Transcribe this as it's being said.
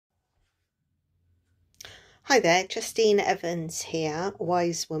Hi there, Justine Evans here,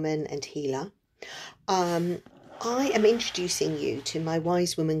 wise woman and healer. I am introducing you to my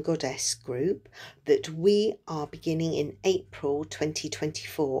Wise Woman Goddess group that we are beginning in April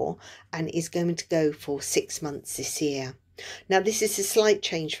 2024 and is going to go for 6 months this year. Now, this is a slight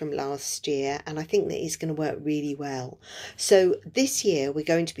change from last year, and I think that it's going to work really well. So this year we're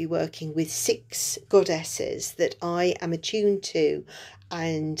going to be working with 6 goddesses that I am attuned to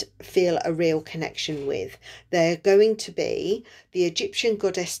and feel a real connection with. They're going to be the Egyptian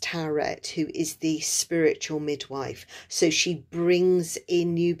goddess Tauret, who is the spiritual midwife. So she brings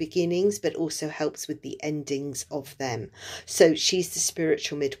in new beginnings, but also helps with the endings of them. So she's the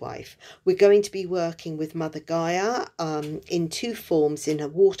spiritual midwife. We're going to be working with Mother Gaia in 2 forms, in her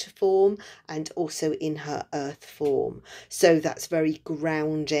water form and also in her earth form. So that's very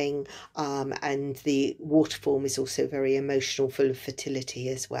grounding, and the water form is also very emotional, full of fertility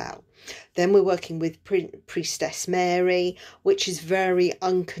as well. Then we're working with Priestess Mary, which is very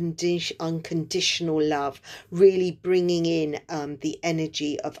unconditional love, really bringing in the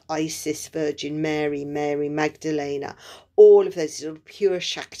energy of Isis, Virgin Mary, Mary Magdalena, all of those sort of pure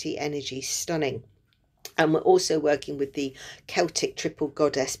Shakti energy, stunning. And we're also working with the Celtic triple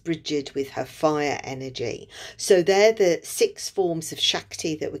goddess Brigid with her fire energy. So they're the 6 forms of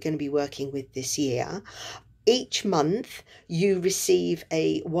Shakti that we're going to be working with this year. Each month you receive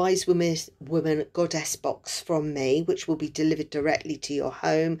a Wise Woman Goddess box from me, which will be delivered directly to your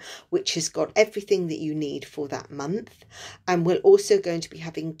home, which has got everything that you need for that month. And we're also going to be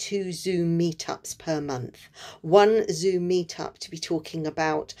having 2 Zoom meetups per month. One Zoom meetup to be talking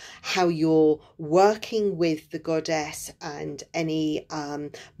about how you're working with the goddess and any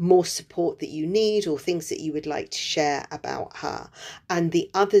more support that you need or things that you would like to share about her. And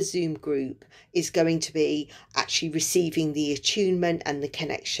the other Zoom group is going to be actually receiving the attunement and the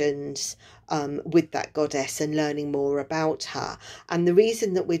connections with that goddess and learning more about her. And the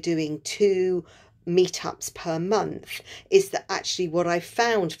reason that we're doing 2 meetups per month is that actually what I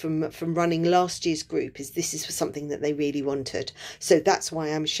found from running last year's group is this is something that they really wanted. So that's why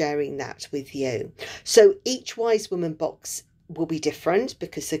I'm sharing that with you. So each Wise Woman box will be different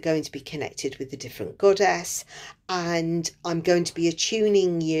because they're going to be connected with a different goddess, and I'm going to be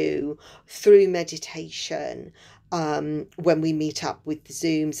attuning you through meditation when we meet up with the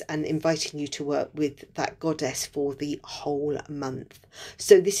Zooms, and inviting you to work with that goddess for the whole month.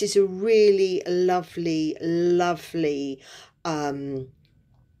 So this is a really lovely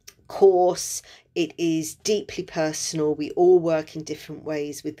course. It is deeply personal. We all work in different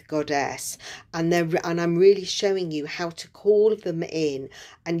ways with the goddess, and I'm really showing you how to call them in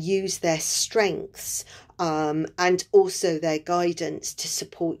and use their strengths and also their guidance to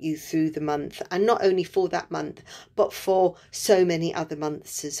support you through the month, and not only for that month but for so many other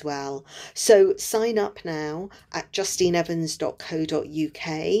months as well. So sign up now at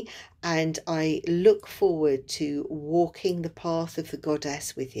justineevans.co.uk, and I look forward to walking the path of the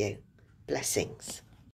goddess with you. Blessings.